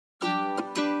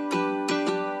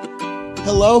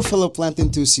Hello fellow plant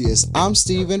enthusiasts, I'm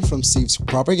Steven from Steve's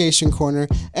Propagation Corner,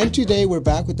 and today we're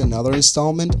back with another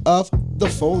installment of the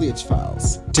Foliage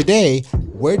Files. Today,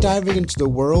 we're diving into the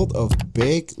world of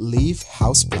big leaf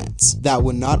houseplants that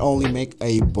would not only make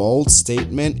a bold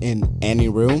statement in any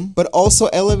room, but also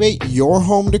elevate your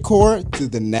home decor to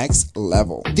the next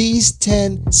level. These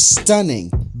 10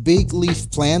 stunning big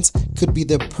leaf plants could be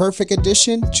the perfect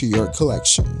addition to your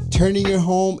collection, turning your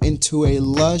home into a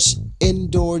lush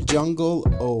indoor jungle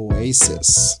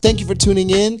oasis. Thank you for tuning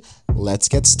in. Let's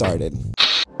get started.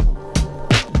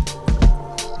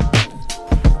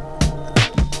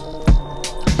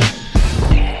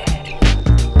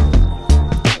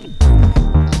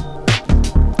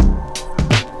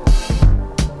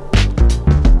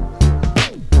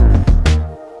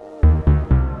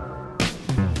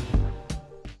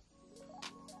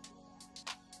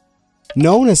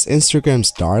 Known as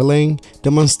Instagram's darling,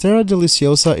 the Monstera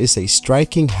deliciosa is a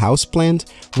striking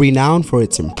houseplant renowned for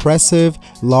its impressive,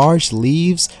 large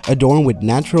leaves adorned with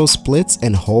natural splits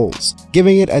and holes,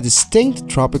 giving it a distinct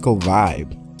tropical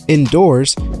vibe.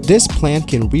 Indoors, this plant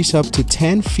can reach up to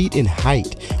 10 feet in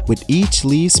height, with each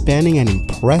leaf spanning an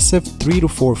impressive 3 to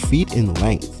 4 feet in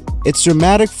length. Its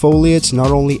dramatic foliage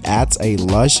not only adds a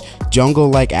lush,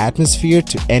 jungle-like atmosphere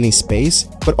to any space,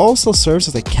 but also serves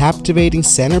as a captivating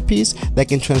centerpiece that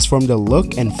can transform the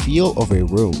look and feel of a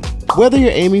room. Whether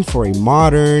you're aiming for a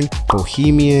modern,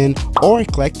 bohemian, or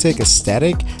eclectic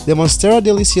aesthetic, the Monstera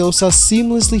deliciosa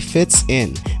seamlessly fits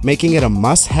in, making it a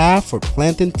must-have for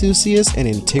plant enthusiasts and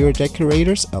interior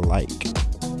decorators alike.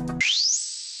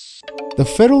 The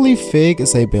fiddle leaf fig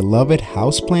is a beloved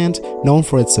houseplant known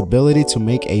for its ability to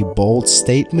make a bold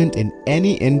statement in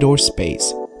any indoor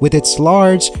space. With its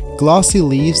large, glossy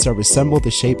leaves that resemble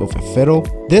the shape of a fiddle,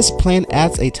 this plant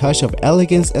adds a touch of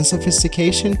elegance and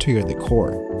sophistication to your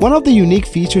decor. One of the unique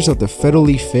features of the fiddle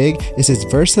leaf fig is its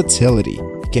versatility.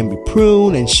 It can be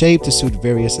pruned and shaped to suit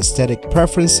various aesthetic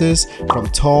preferences, from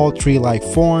tall, tree-like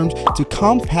forms to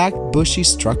compact, bushy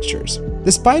structures.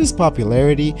 Despite its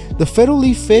popularity, the fiddle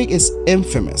leaf fig is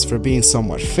infamous for being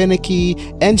somewhat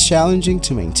finicky and challenging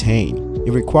to maintain.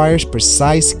 It requires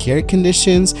precise care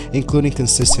conditions, including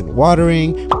consistent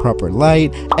watering, proper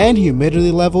light, and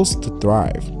humidity levels to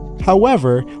thrive.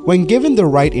 However, when given the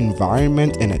right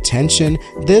environment and attention,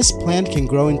 this plant can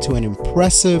grow into an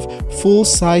impressive,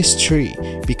 full-size tree,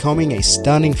 becoming a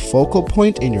stunning focal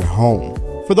point in your home.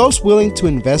 For those willing to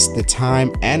invest the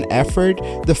time and effort,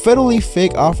 the fiddle leaf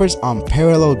fig offers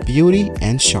unparalleled beauty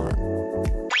and charm.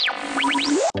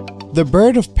 The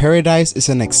bird of paradise is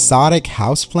an exotic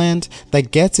houseplant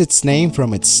that gets its name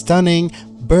from its stunning,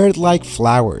 bird-like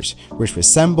flowers, which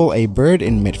resemble a bird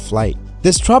in mid-flight.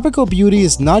 This tropical beauty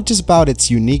is not just about its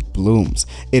unique blooms,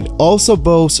 it also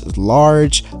boasts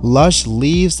large, lush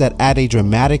leaves that add a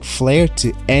dramatic flair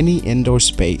to any indoor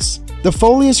space. The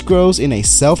foliage grows in a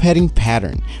self-heading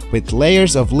pattern, with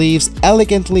layers of leaves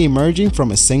elegantly emerging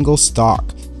from a single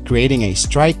stalk, creating a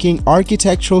striking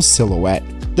architectural silhouette.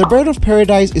 The bird of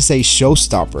paradise is a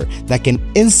showstopper that can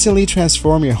instantly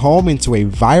transform your home into a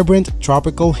vibrant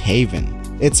tropical haven.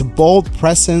 Its bold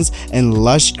presence and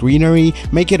lush greenery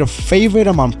make it a favorite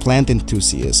among plant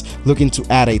enthusiasts looking to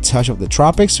add a touch of the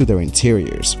tropics to their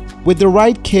interiors. With the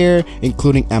right care,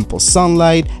 including ample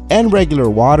sunlight and regular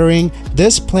watering,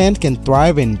 this plant can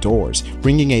thrive indoors,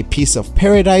 bringing a piece of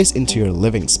paradise into your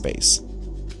living space.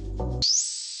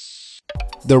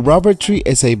 The rubber tree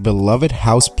is a beloved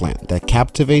houseplant that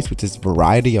captivates with its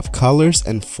variety of colors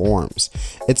and forms.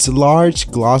 Its large,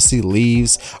 glossy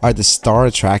leaves are the star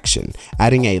attraction,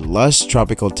 adding a lush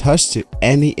tropical touch to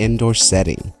any indoor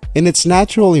setting. In its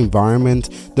natural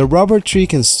environment, the rubber tree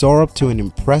can soar up to an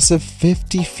impressive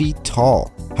 50 feet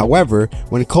tall. However,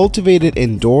 when cultivated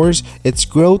indoors, its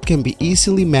growth can be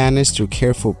easily managed through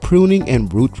careful pruning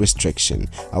and root restriction,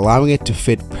 allowing it to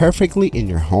fit perfectly in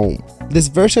your home. This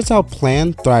versatile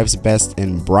plant thrives best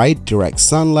in bright, direct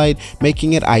sunlight,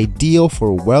 making it ideal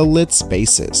for well-lit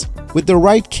spaces. With the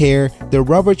right care, the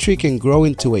rubber tree can grow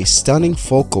into a stunning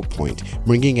focal point,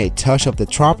 bringing a touch of the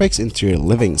tropics into your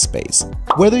living space.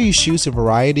 Whether you choose a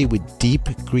variety with deep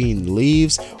green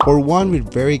leaves or one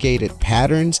with variegated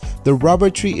patterns, the rubber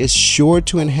tree is sure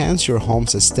to enhance your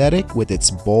home's aesthetic with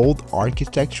its bold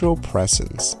architectural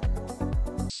presence.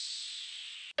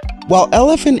 While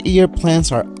elephant ear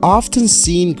plants are often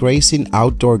seen gracing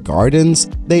outdoor gardens,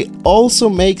 they also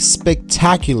make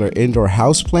spectacular indoor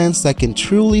houseplants that can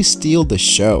truly steal the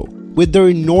show. With their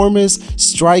enormous,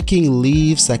 striking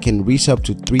leaves that can reach up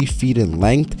to 3 feet in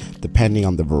length, depending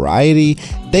on the variety,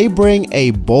 they bring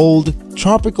a bold,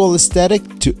 tropical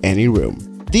aesthetic to any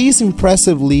room. These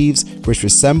impressive leaves, which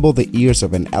resemble the ears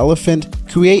of an elephant,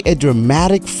 create a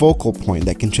dramatic focal point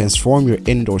that can transform your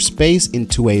indoor space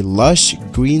into a lush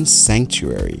green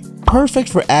sanctuary. Perfect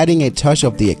for adding a touch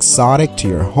of the exotic to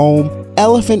your home,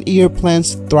 elephant ear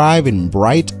plants thrive in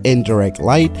bright, indirect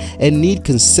light and need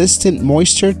consistent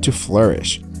moisture to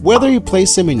flourish. Whether you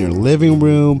place them in your living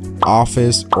room,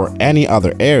 office, or any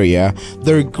other area,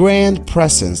 their grand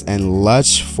presence and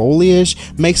lush foliage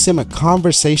makes them a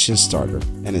conversation starter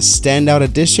and a standout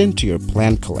addition to your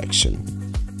plant collection.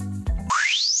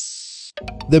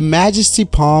 The Majesty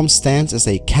palm stands as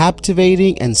a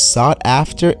captivating and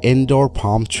sought-after indoor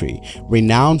palm tree,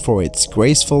 renowned for its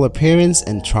graceful appearance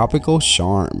and tropical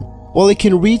charm. While it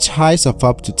can reach heights of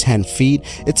up to 10 feet,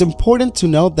 it's important to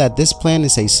note that this plant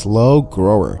is a slow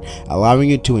grower, allowing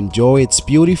you to enjoy its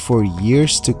beauty for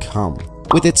years to come.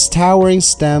 With its towering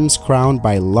stems crowned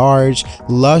by large,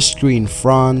 lush green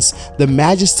fronds, the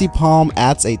Majesty palm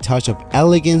adds a touch of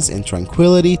elegance and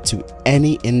tranquility to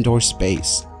any indoor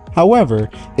space. However,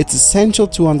 it's essential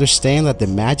to understand that the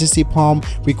Majesty palm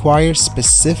requires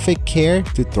specific care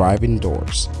to thrive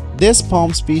indoors. This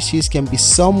palm species can be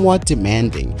somewhat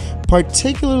demanding,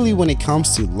 particularly when it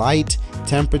comes to light,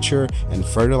 temperature, and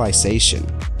fertilization.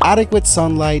 Adequate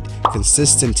sunlight,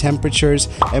 consistent temperatures,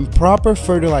 and proper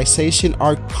fertilization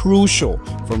are crucial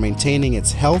for maintaining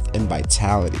its health and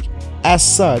vitality. As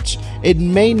such, it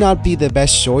may not be the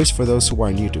best choice for those who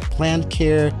are new to plant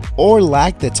care or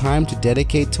lack the time to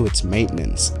dedicate to its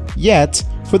maintenance. Yet,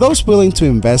 for those willing to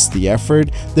invest the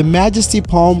effort, the Majesty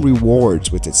palm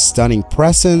rewards with its stunning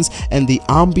presence and the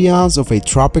ambiance of a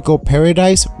tropical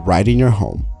paradise right in your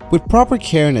home. With proper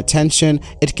care and attention,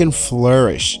 it can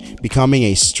flourish, becoming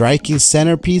a striking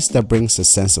centerpiece that brings a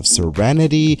sense of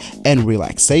serenity and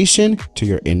relaxation to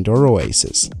your indoor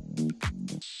oasis.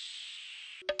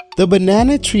 The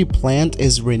banana tree plant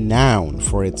is renowned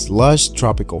for its lush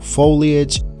tropical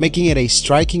foliage, making it a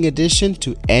striking addition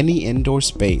to any indoor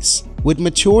space. With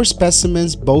mature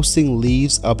specimens boasting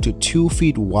leaves up to 2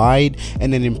 feet wide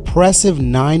and an impressive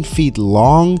 9 feet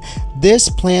long, this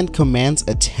plant commands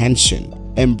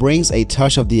attention and brings a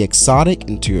touch of the exotic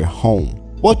into your home.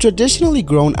 While traditionally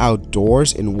grown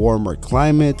outdoors in warmer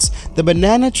climates, the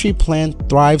banana tree plant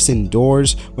thrives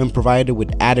indoors when provided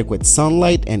with adequate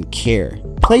sunlight and care.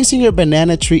 Placing your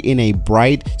banana tree in a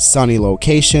bright, sunny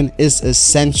location is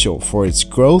essential for its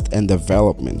growth and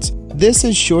development. This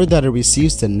ensures that it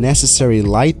receives the necessary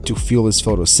light to fuel its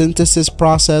photosynthesis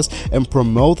process and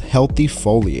promote healthy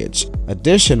foliage.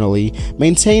 Additionally,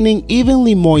 maintaining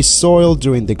evenly moist soil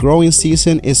during the growing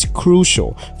season is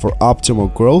crucial for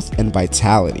optimal growth and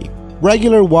vitality.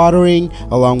 Regular watering,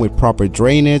 along with proper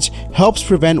drainage, helps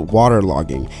prevent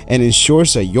waterlogging and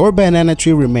ensures that your banana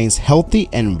tree remains healthy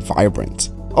and vibrant.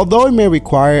 Although it may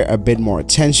require a bit more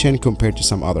attention compared to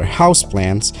some other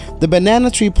houseplants, the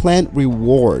banana tree plant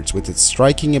rewards with its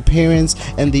striking appearance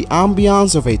and the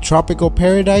ambiance of a tropical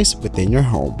paradise within your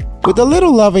home. With a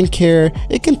little love and care,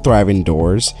 it can thrive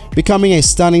indoors, becoming a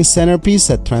stunning centerpiece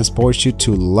that transports you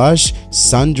to lush,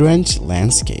 sun-drenched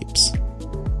landscapes.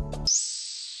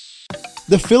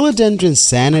 The Philodendron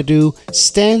xanadu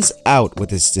stands out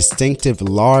with its distinctive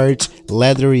large,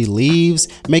 leathery leaves,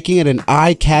 making it an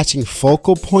eye-catching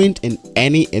focal point in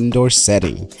any indoor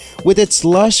setting. With its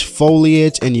lush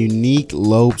foliage and unique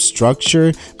lobe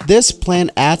structure, this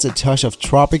plant adds a touch of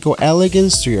tropical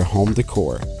elegance to your home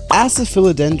decor. As the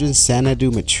Philodendron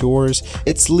xanadu matures,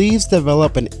 its leaves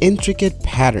develop an intricate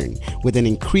pattern with an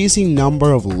increasing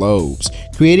number of lobes,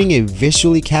 creating a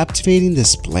visually captivating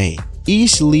display.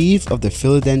 Each leaf of the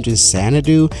Philodendron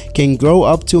xanadu can grow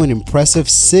up to an impressive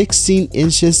 16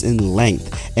 inches in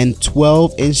length and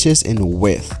 12 inches in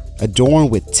width, adorned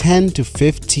with 10 to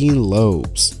 15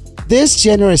 lobes. This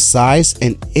generous size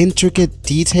and intricate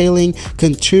detailing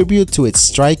contribute to its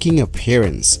striking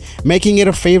appearance, making it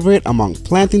a favorite among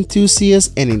plant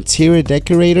enthusiasts and interior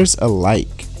decorators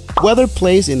alike. Whether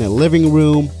placed in a living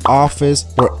room, office,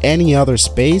 or any other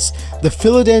space, the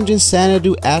Philodendron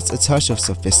xanadu adds a touch of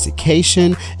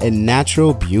sophistication and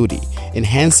natural beauty,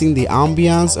 enhancing the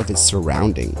ambiance of its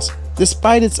surroundings.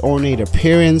 Despite its ornate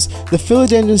appearance, the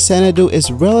Philodendron xanadu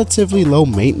is relatively low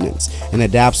maintenance and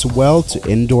adapts well to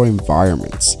indoor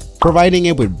environments. Providing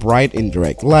it with bright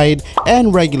indirect light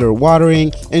and regular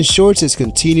watering ensures its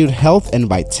continued health and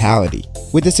vitality.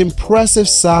 With its impressive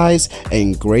size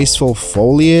and graceful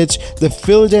foliage, the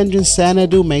Philodendron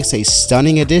xanadu makes a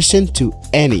stunning addition to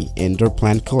any indoor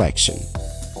plant collection.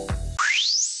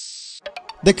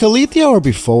 The Calathea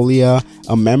orbifolia,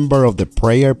 a member of the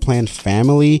prayer plant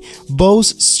family,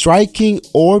 boasts striking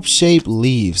orb-shaped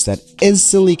leaves that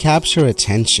instantly capture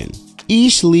attention.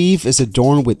 Each leaf is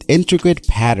adorned with intricate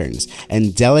patterns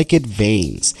and delicate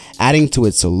veins, adding to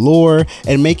its allure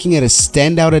and making it a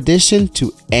standout addition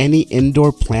to any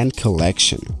indoor plant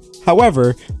collection.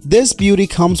 However, this beauty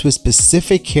comes with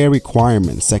specific care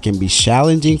requirements that can be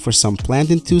challenging for some plant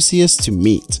enthusiasts to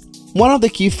meet. One of the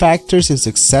key factors in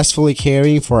successfully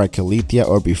caring for a Calathea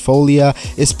orbifolia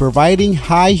is providing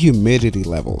high humidity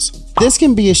levels. This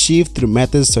can be achieved through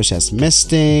methods such as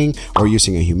misting, or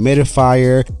using a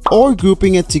humidifier, or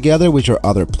grouping it together with your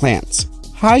other plants.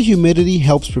 High humidity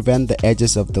helps prevent the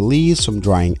edges of the leaves from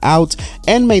drying out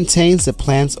and maintains the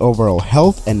plant's overall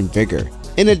health and vigor.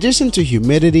 In addition to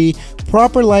humidity,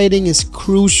 proper lighting is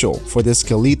crucial for this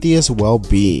Calathea's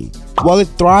well-being. While it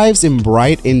thrives in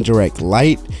bright indirect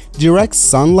light, direct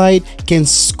sunlight can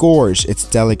scorch its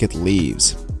delicate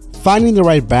leaves. Finding the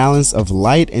right balance of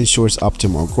light ensures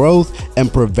optimal growth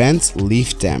and prevents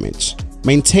leaf damage.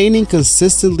 Maintaining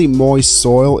consistently moist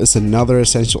soil is another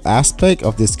essential aspect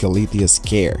of this Calathea's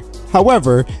care.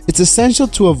 However, it's essential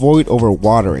to avoid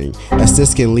overwatering, as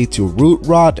this can lead to root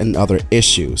rot and other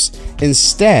issues.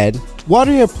 Instead,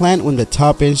 water your plant when the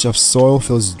top inch of soil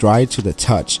feels dry to the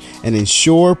touch, and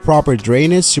ensure proper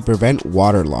drainage to prevent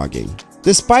waterlogging.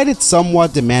 Despite its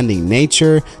somewhat demanding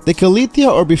nature, the Calathea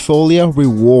orbifolia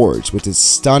rewards with its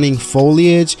stunning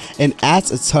foliage and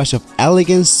adds a touch of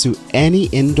elegance to any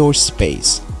indoor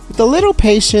space. With a little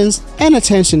patience and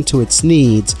attention to its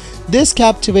needs, this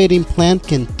captivating plant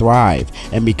can thrive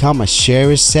and become a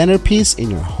cherished centerpiece in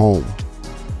your home.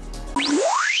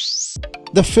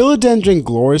 The Philodendron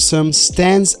gloriosum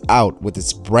stands out with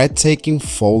its breathtaking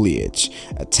foliage,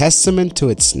 a testament to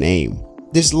its name.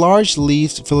 This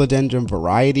large-leaved philodendron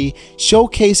variety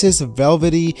showcases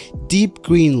velvety, deep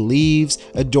green leaves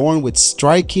adorned with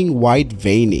striking white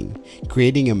veining,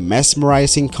 creating a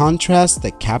mesmerizing contrast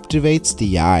that captivates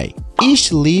the eye.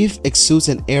 Each leaf exudes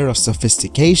an air of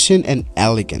sophistication and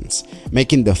elegance,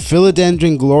 making the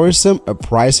Philodendron gloriosum a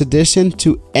prized addition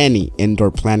to any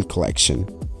indoor plant collection.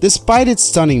 Despite its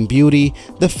stunning beauty,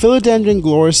 the Philodendron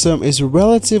gloriosum is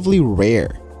relatively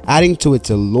rare, adding to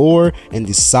its allure and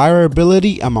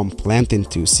desirability among plant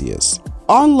enthusiasts.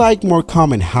 Unlike more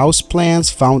common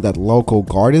houseplants found at local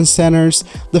garden centers,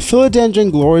 the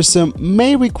Philodendron gloriosum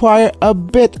may require a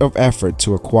bit of effort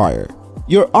to acquire.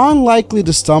 You're unlikely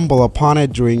to stumble upon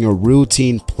it during your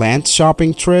routine plant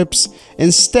shopping trips.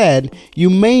 Instead, you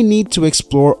may need to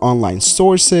explore online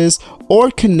sources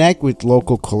or connect with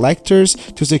local collectors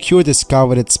to secure this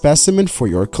coveted specimen for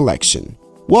your collection.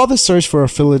 While the search for a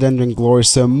Philodendron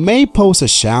gloriosum may pose a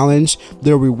challenge,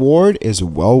 the reward is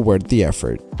well worth the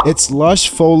effort. Its lush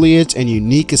foliage and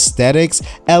unique aesthetics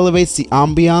elevates the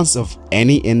ambiance of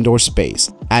any indoor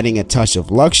space, adding a touch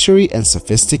of luxury and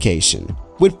sophistication.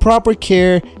 With proper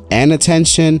care and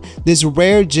attention, this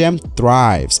rare gem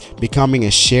thrives, becoming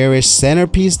a cherished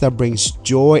centerpiece that brings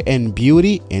joy and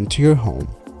beauty into your home.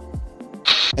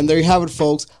 And there you have it,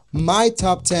 folks. My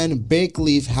top 10 big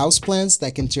leaf houseplants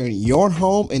that can turn your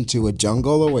home into a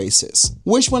jungle oasis.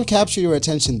 Which one captured your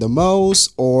attention the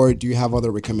most, or do you have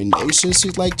other recommendations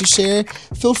you'd like to share?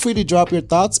 Feel free to drop your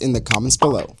thoughts in the comments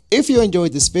below. If you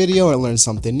enjoyed this video and learned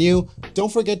something new,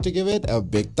 don't forget to give it a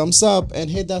big thumbs up and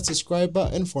hit that subscribe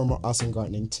button for more awesome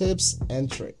gardening tips and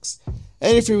tricks.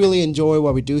 And if you really enjoy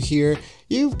what we do here,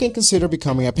 you can consider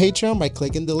becoming a Patreon by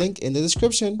clicking the link in the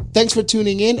description. Thanks for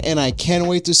tuning in, and I can't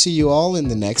wait to see you all in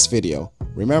the next video.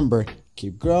 Remember,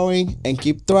 keep growing and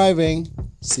keep thriving.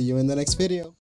 See you in the next video.